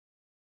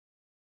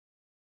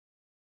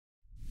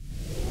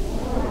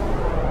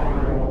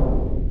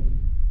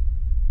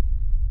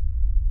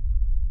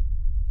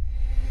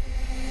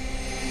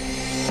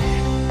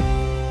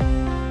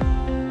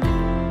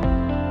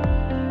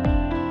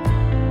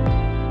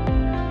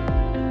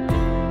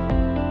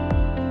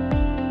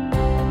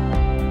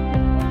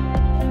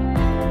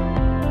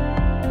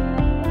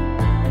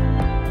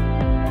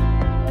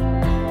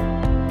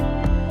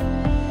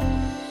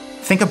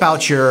Think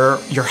about your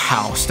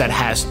house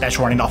that's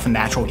running off of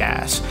natural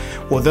gas.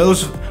 Well,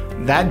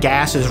 that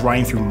gas is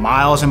running through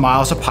miles and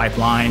miles of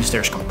pipelines.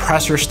 There's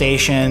compressor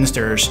stations,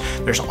 there's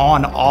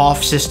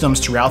on-off systems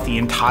throughout the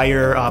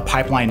entire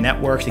pipeline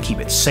network to keep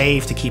it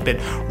safe, to keep it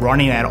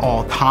running at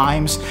all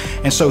times.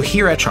 And so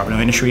here at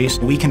Charbonneau Industries,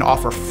 we can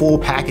offer full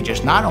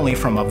packages, not only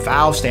from a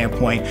valve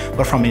standpoint,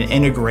 but from an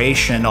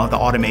integration of the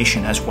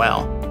automation as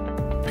well.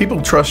 People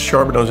trust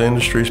Charbonneau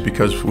Industries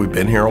because we've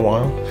been here a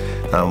while.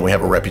 We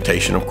have a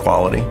reputation of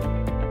quality.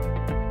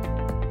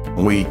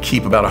 We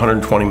keep about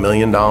 $120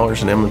 million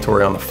in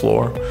inventory on the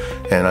floor,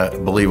 and I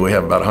believe we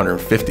have about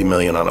 $150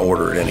 million on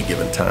order at any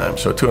given time.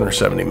 So a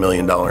 $270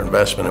 million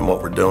investment in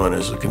what we're doing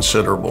is a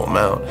considerable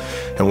amount,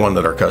 and one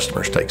that our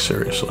customers take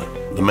seriously.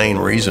 The main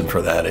reason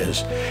for that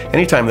is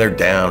anytime they're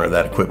down or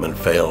that equipment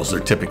fails, they're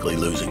typically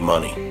losing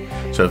money.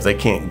 So if they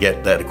can't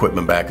get that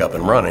equipment back up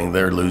and running,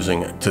 they're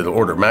losing, to the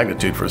order of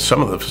magnitude for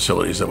some of the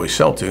facilities that we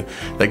sell to,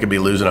 they could be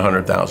losing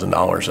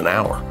 $100,000 an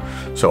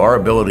hour. So our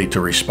ability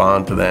to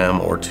respond to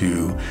them or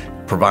to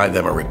provide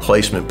them a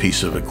replacement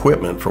piece of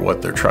equipment for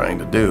what they're trying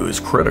to do is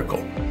critical.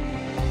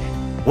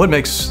 What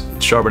makes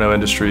Charbonneau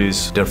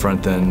Industries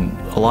different than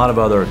a lot of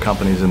other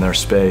companies in their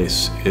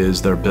space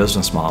is their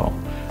business model.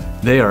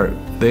 They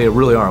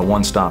really are a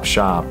one-stop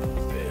shop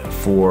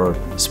for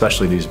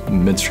especially these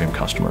midstream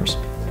customers.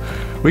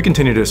 We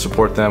continue to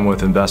support them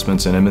with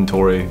investments in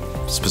inventory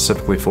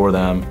specifically for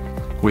them.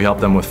 We help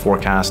them with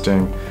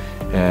forecasting,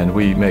 and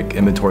we make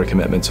inventory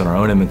commitments in our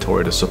own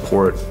inventory to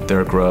support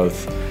their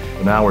growth.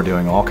 Now we're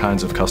doing all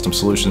kinds of custom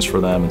solutions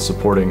for them and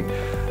supporting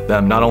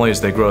them not only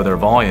as they grow their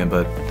volume,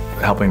 but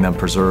helping them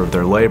preserve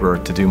their labor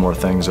to do more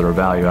things that are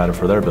value added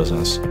for their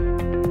business.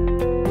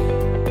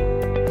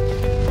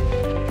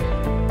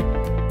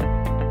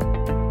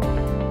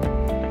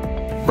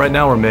 Right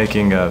now we're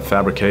making a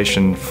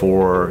fabrication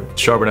for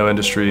Charbonneau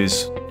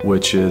Industries,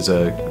 which is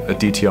a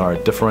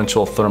DTR,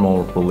 differential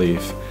thermal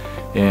relief.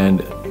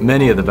 And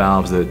many of the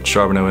valves that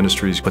Charbonneau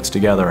Industries puts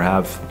together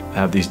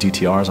have these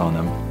DTRs on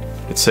them.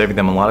 It's saving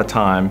them a lot of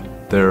time.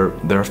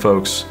 Their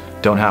folks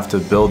don't have to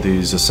build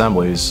these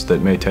assemblies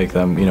that may take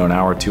them, an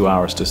hour, 2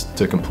 hours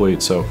to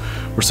complete. So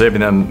we're saving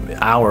them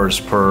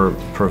hours per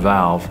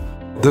valve.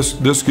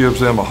 This gives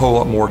them a whole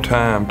lot more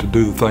time to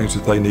do the things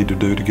that they need to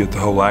do to get the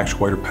whole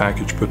actuator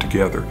package put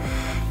together.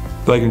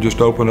 They can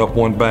just open up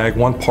one bag,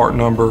 one part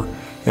number,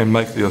 and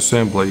make the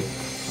assembly.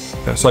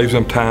 That saves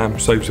them time,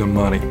 saves them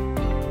money.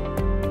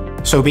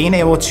 So being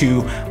able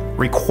to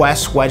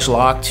request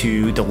Swagelok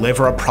to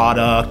deliver a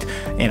product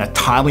in a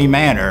timely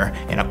manner,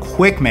 in a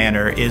quick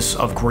manner, is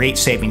of great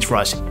savings for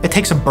us. It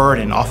takes a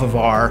burden off of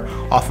our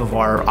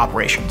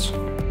operations.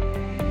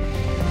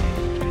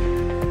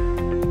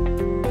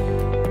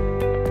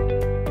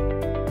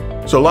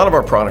 So a lot of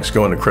our products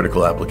go into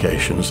critical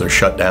applications. They're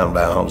shutdown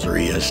valves or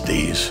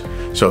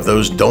ESDs. So if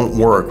those don't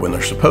work when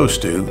they're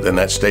supposed to, then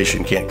that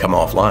station can't come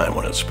offline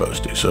when it's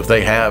supposed to. So if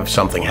they have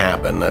something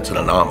happen, that's an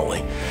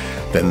anomaly,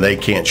 then they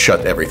can't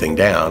shut everything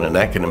down, and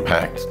that can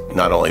impact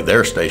not only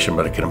their station,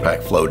 but it can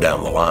impact flow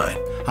down the line.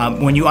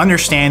 When you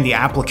understand the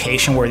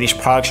application where these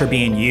products are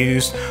being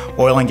used,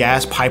 oil and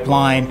gas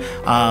pipeline,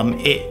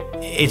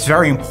 it's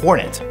very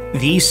important.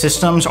 These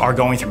systems are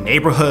going through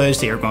neighborhoods,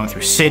 they are going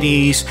through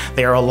cities,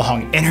 they are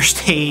along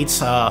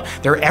interstates,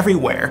 they're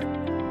everywhere.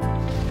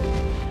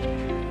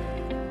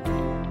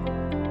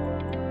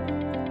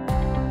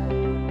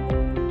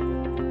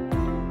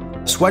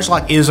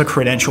 Swagelok is a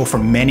credential for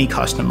many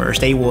customers.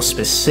 They will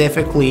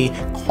specifically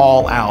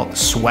call out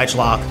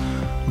Swagelok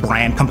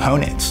brand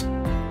components.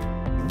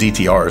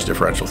 DTRs,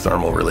 differential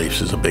thermal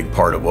reliefs, is a big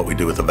part of what we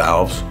do with the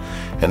valves,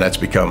 and that's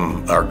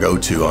become our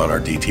go-to on our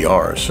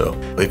DTRs. So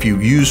if you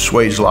use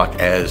Swagelok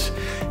as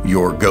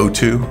your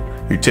go-to,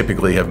 you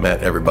typically have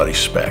met everybody's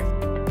spec.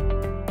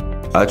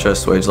 I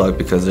trust Swagelok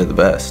because they're the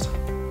best.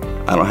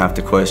 I don't have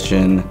to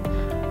question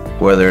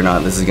whether or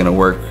not this is going to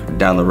work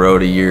down the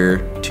road, a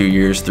year, 2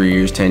 years, 3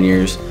 years, 10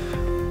 years.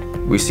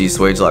 We see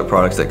Swagelok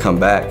products that come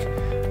back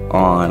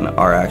on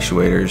our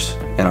actuators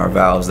and our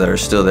valves that are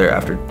still there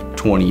after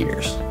 20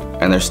 years,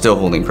 and they're still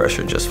holding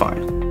pressure just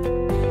fine.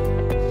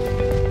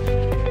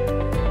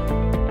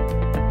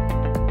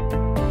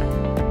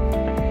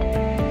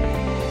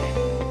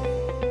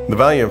 The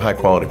value of high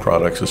quality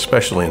products,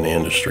 especially in the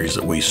industries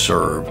that we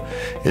serve,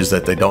 is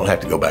that they don't have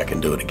to go back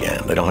and do it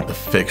again. They don't have to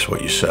fix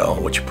what you sell,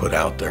 what you put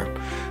out there.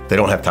 They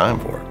don't have time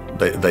for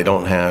it. They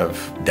don't have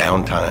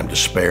downtime to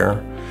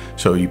spare.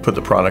 So you put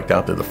the product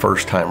out there the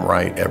first time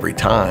right every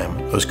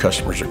time, those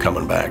customers are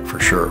coming back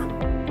for sure.